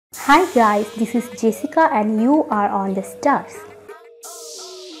Hi guys, this is Jessica and you are on the stars.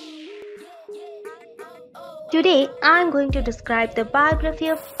 Today I am going to describe the biography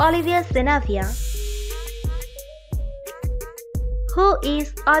of Olivia Sanabia. Who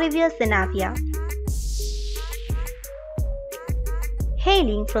is Olivia Sanabia?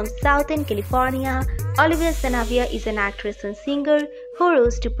 Hailing from Southern California, Olivia Sanabia is an actress and singer who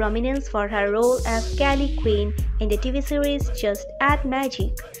rose to prominence for her role as Kelly Quinn in the TV series Just Add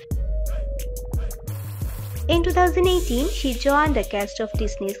Magic. In 2018, she joined the cast of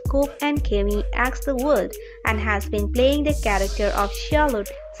Disney's Scoop and Kimmy Acts the World and has been playing the character of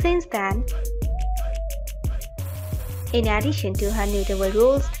Charlotte since then. In addition to her notable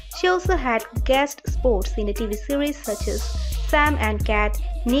roles, she also had guest spots in the TV series such as Sam and Cat,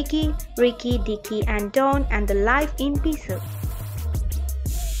 Nikki, Ricky, Dickie and Dawn and The Life in Pieces.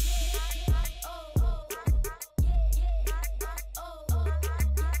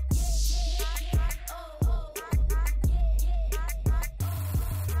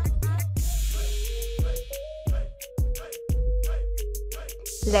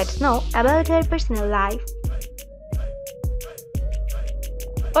 Let's know about her personal life.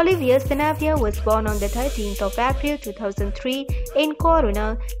 Olivia Sanabia was born on the 13th of April 2003 in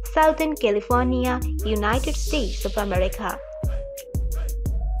Corona, Southern California, United States of America.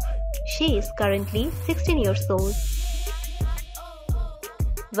 She is currently 16 years old.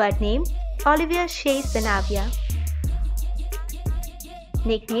 Birth name: Olivia Shea Sanabia.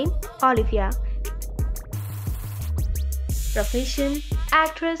 Nickname: Olivia. Profession: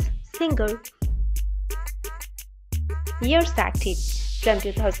 actress, singer. Years active: from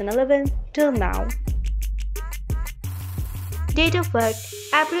 2011 till now. Date of birth: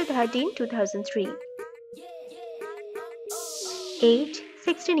 April 13, 2003. Age: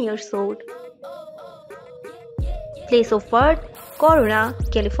 16 years old. Place of birth: Corona,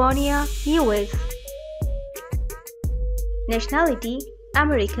 California, US. Nationality: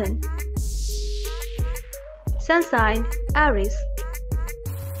 American. Sun sign: Aries.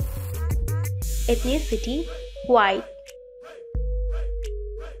 Ethnicity: white.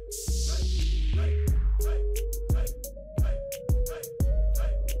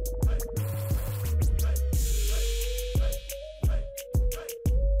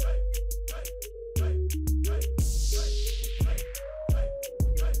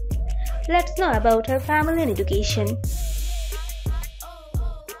 Let's know about her family and education.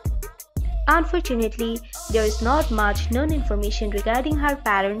 Unfortunately, there is not much known information regarding her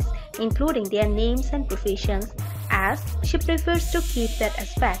parents, including their names and professions, as she prefers to keep that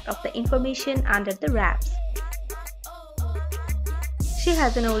aspect of the information under the wraps. She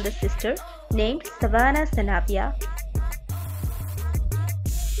has an older sister named Savannah Sanabia.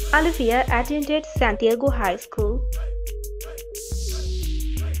 Olivia attended Santiago High School.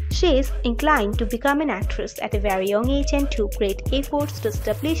 She is inclined to become an actress at a very young age and took great efforts to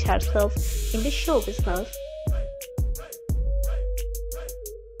establish herself in the show business.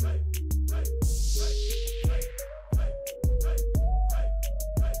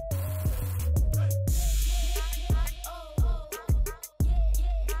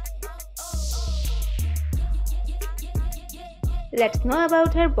 Let's know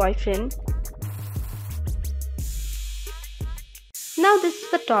about her boyfriend. Now this is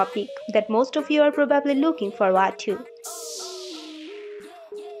the topic that most of you are probably looking forward to.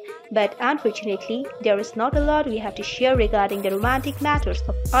 But unfortunately, there is not a lot we have to share regarding the romantic matters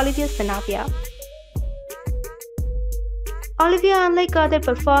of Olivia Sanabia. Olivia, unlike other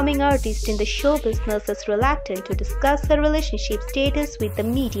performing artists in the show business, is reluctant to discuss her relationship status with the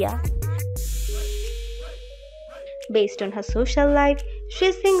media. Based on her social life, she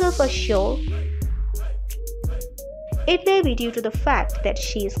is single for sure. It may be due to the fact that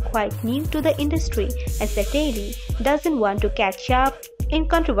she is quite new to the industry and certainly doesn't want to catch up in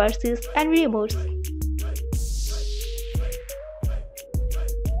controversies and rumors.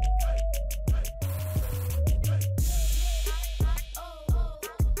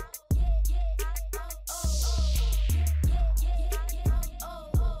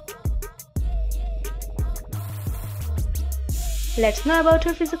 Let's know about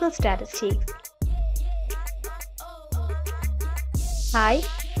her physical statistics. Height: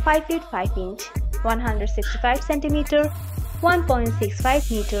 5 feet 5 inch, 165 cm,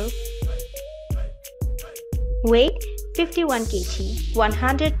 1.65 meter. Weight: 51 kg,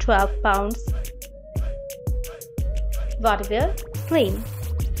 112 pounds. Body build: slim.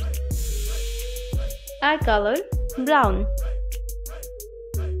 Eye color: brown.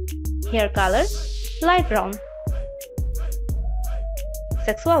 Hair color: light brown.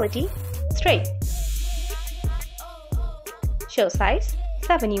 Sexuality: straight. Show size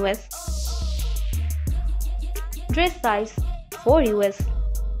 7 US. Dress size 4 US.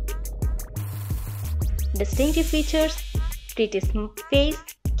 Distinctive features: pretty face,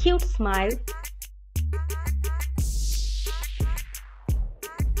 cute smile.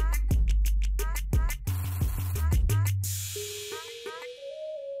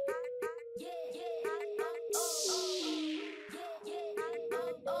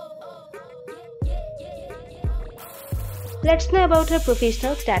 Let's know about her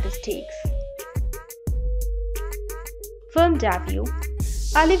professional statistics. Film debut.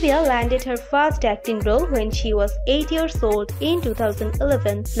 Olivia landed her first acting role when she was 8 years old in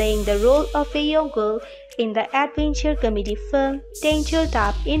 2011, playing the role of a young girl in the adventure comedy film Danger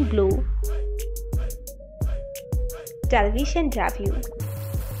Tap in Blue. Television debut.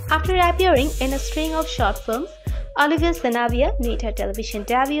 After appearing in a string of short films, Olivia Sanabia made her television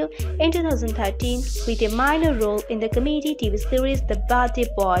debut in 2013 with a minor role in the comedy TV series The Birthday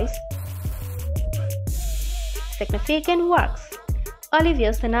Boys. Significant works.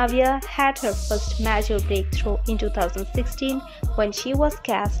 Olivia Sanabia had her first major breakthrough in 2016 when she was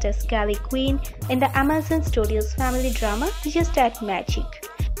cast as Quinn in the Amazon Studios family drama Just Add Magic.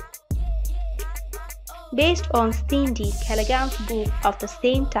 Based on Cindy Callaghan's book of the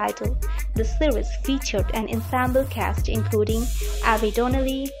same title, the series featured an ensemble cast including Abby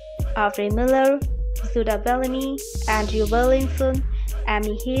Donnelly, Avery Miller, Zuda Bellamy, Andrew Burlinson,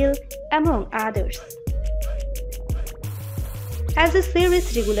 Amy Hill, among others. As a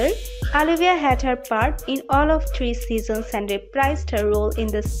series regular, Olivia had her part in all of 3 seasons and reprised her role in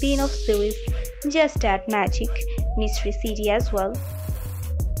the spin-off series Just Add Magic Mystery City as well.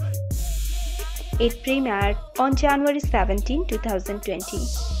 It premiered on January 17, 2020.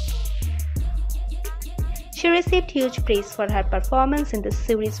 She received huge praise for her performance in the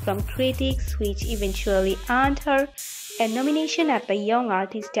series from critics, which eventually earned her a nomination at the Young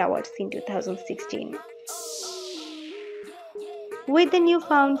Artist Awards in 2016. With the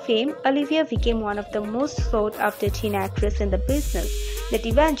newfound fame, Olivia became one of the most sought-after teen actresses in the business that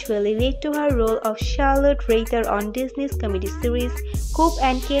eventually led to her role of Charlotte Rather on Disney's comedy series Coop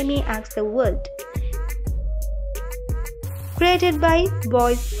and Kami Ask the World. Created by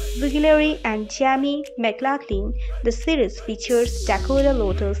Boyce Bugliery and Jamie McLaughlin, the series features Dakota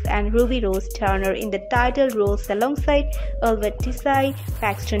Lotus and Ruby Rose Turner in the title roles alongside Elbert Desai,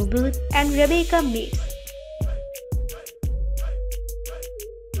 Paxton Booth, and Rebecca Meads.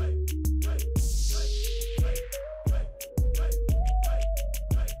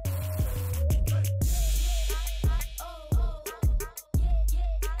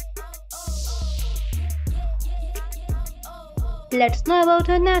 Let's know about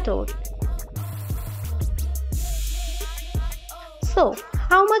her net worth. So,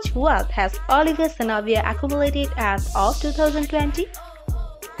 how much wealth has Olivia Sanabia accumulated as of 2020?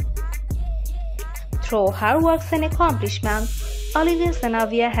 Through her works and accomplishments, Olivia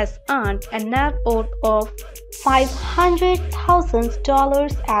Sanabia has earned a net worth of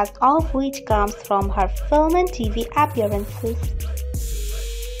 $500,000, as of which comes from her film and TV appearances.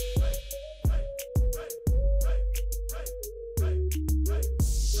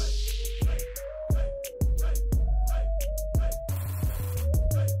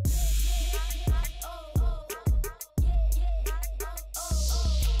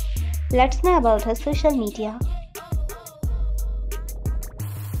 Let's know about her social media.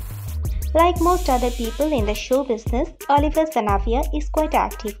 Like most other people in the show business, Olivia Sanabia is quite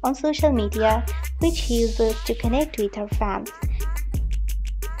active on social media, which she uses to connect with her fans.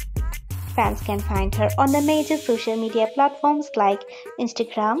 Fans can find her on the major social media platforms like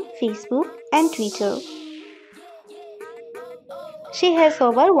Instagram, Facebook, and Twitter. She has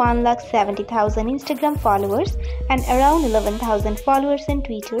over 170,000 Instagram followers and around 11,000 followers on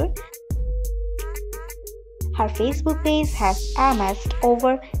Twitter. Her Facebook page has amassed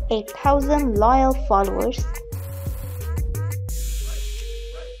over 8,000 loyal followers.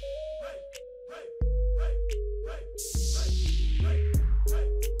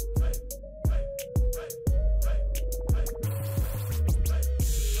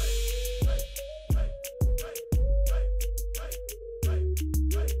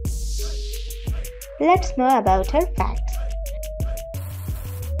 Let's know about her facts.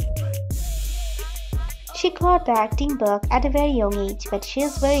 She got the acting bug at a very young age, but she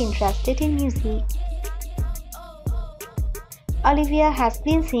is very interested in music. Olivia has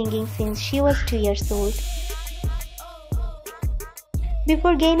been singing since she was 2 years old.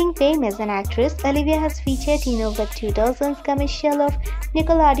 Before gaining fame as an actress, Olivia has featured in over 2 dozen commercials of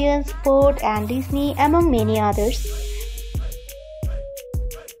Nickelodeon, Sport, and Disney, among many others.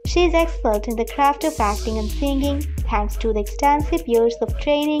 She is expert in the craft of acting and singing, thanks to the extensive years of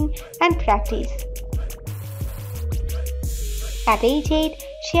training and practice. At age 8,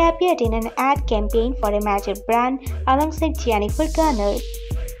 she appeared in an ad campaign for a major brand alongside Jennifer Garner.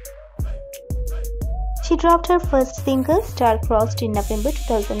 She dropped her first single, Star-Crossed, in November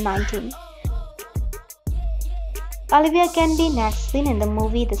 2019. Olivia can be next seen in the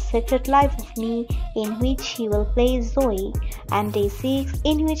movie The Secret Life of Me, in which she will play Zoe, and Day 6,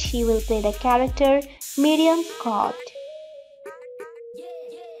 in which she will play the character Miriam Scott.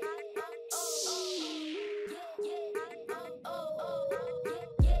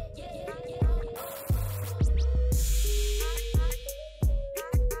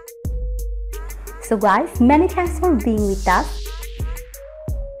 So guys, many thanks for being with us.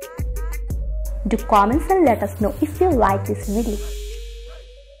 Do comments and let us know if you like this video.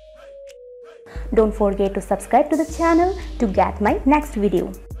 Don't forget to subscribe to the channel to get my next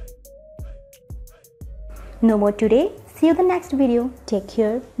video. No more today. See you in the next video. Take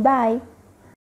care. Bye.